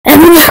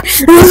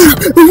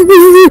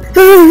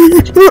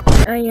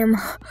I am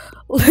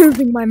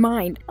losing my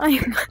mind.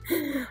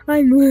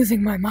 I'm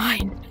losing my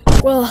mind.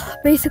 Well,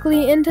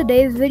 basically in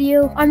today's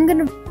video, I'm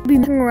gonna be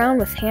messing around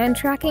with hand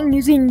tracking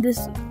using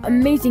this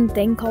amazing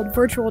thing called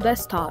virtual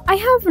desktop. I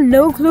have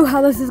no clue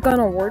how this is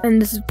gonna work,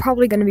 and this is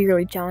probably gonna be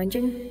really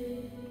challenging.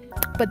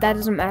 But that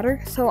doesn't matter,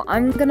 so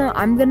I'm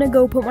gonna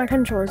go put my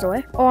controllers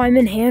away. Oh, I'm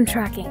in hand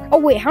tracking. Oh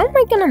wait, how am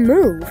I gonna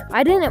move?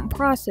 I didn't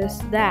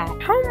process that.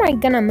 How am I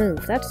gonna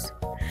move?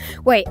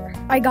 Wait,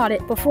 I got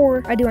it.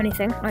 Before I do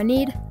anything, I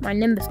need my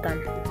Nimbus gun.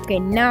 Okay,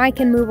 now I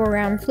can move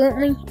around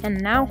fluently,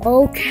 and now,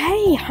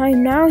 okay,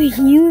 I'm now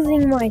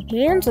using my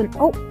hands and,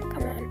 oh,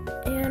 come on,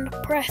 and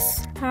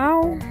press.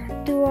 How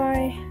do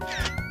I,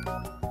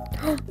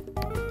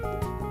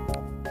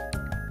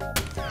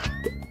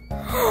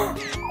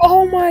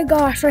 oh my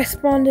gosh, I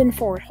spawned in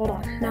forward. Hold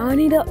on, now I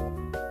need to,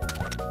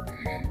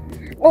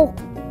 oh,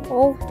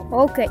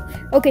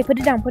 okay, put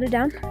it down,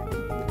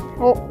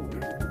 oh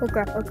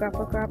crap,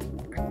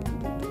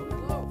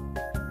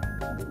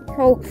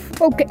 oh,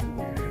 okay.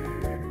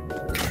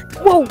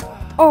 Whoa!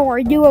 Oh, are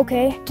you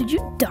okay? Did you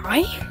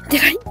die?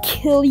 Did I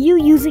kill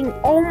you using...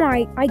 Oh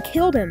my... I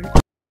killed him.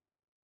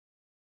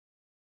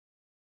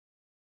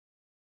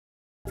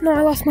 No,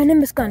 I lost my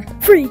Nimbus gun.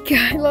 Freak!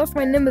 I lost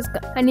my Nimbus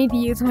gun. I need to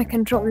use my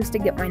controllers to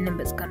get my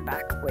Nimbus gun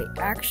back. Wait,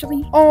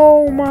 actually?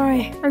 Oh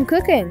my... I'm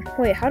cooking.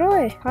 Wait, how do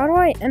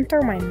I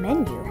enter my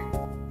menu?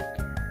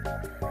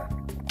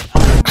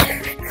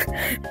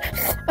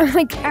 I'm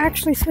like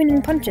actually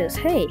swinging punches.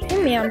 Hey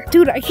man.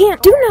 Dude, I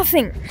can't do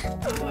nothing!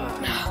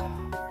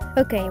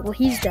 Okay, well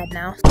he's dead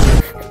now.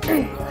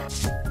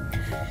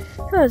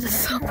 Oh, this is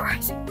so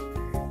surprising.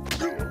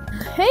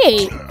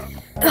 Hey!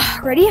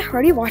 Ready?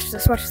 Watch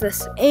this.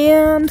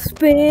 And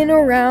spin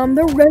around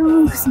the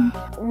rosy.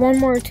 One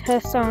more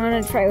test I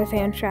want to try with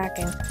hand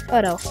tracking.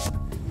 Oh no.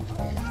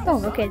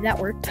 Oh, okay, that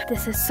worked.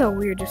 This is so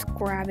weird, just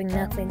grabbing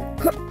nothing.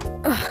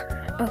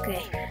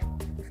 Okay.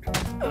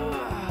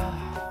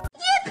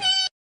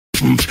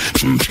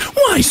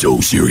 Why so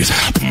serious?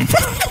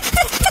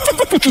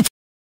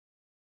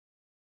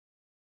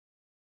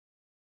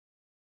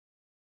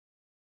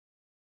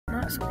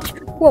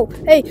 Whoa,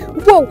 hey,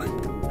 whoa!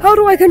 How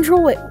do I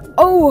control it?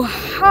 Oh,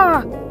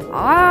 ha!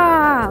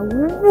 Ah!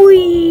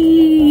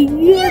 Wee!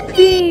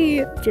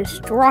 Yippee!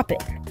 Just drop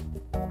it.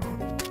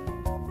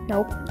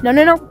 No.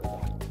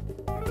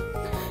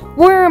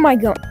 Where am I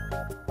going?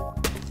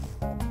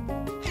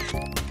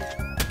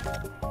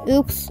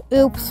 Oops.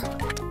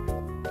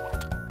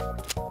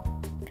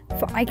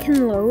 If I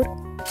can load.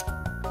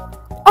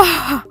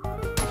 Ah!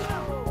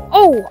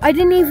 Oh, I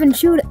didn't even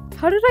shoot it.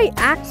 How did I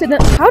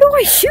accident? How do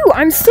I shoot?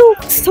 I'm still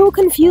so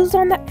confused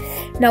on that.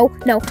 No.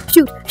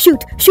 Shoot.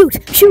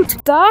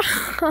 Die.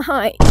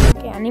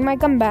 Okay, I need my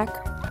gun back.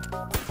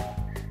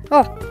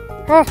 Oh.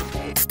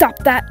 Stop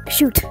that.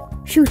 Shoot.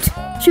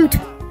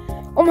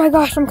 Oh my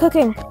gosh, I'm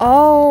cooking.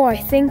 Oh, I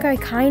think I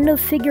kind of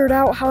figured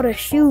out how to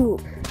shoot.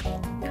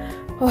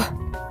 Oh.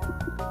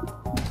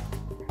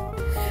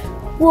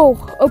 Whoa,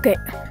 okay.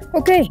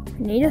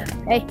 Need it.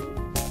 Hey,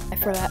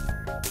 for that.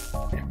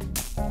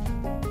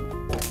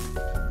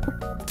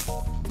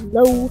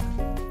 Low.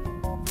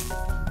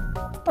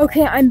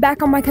 Okay, I'm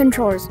back on my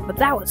controllers, but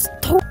that was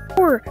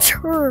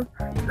torture.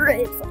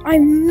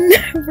 I'm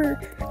never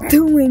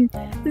doing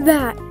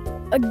that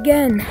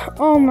again.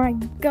 Oh my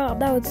god,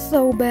 that was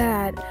so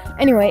bad.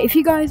 Anyway, if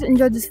you guys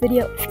enjoyed this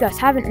video, if you guys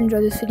haven't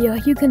enjoyed this video,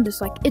 you can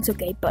dislike, it's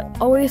okay, but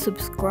always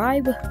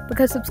subscribe,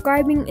 because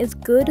subscribing is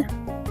good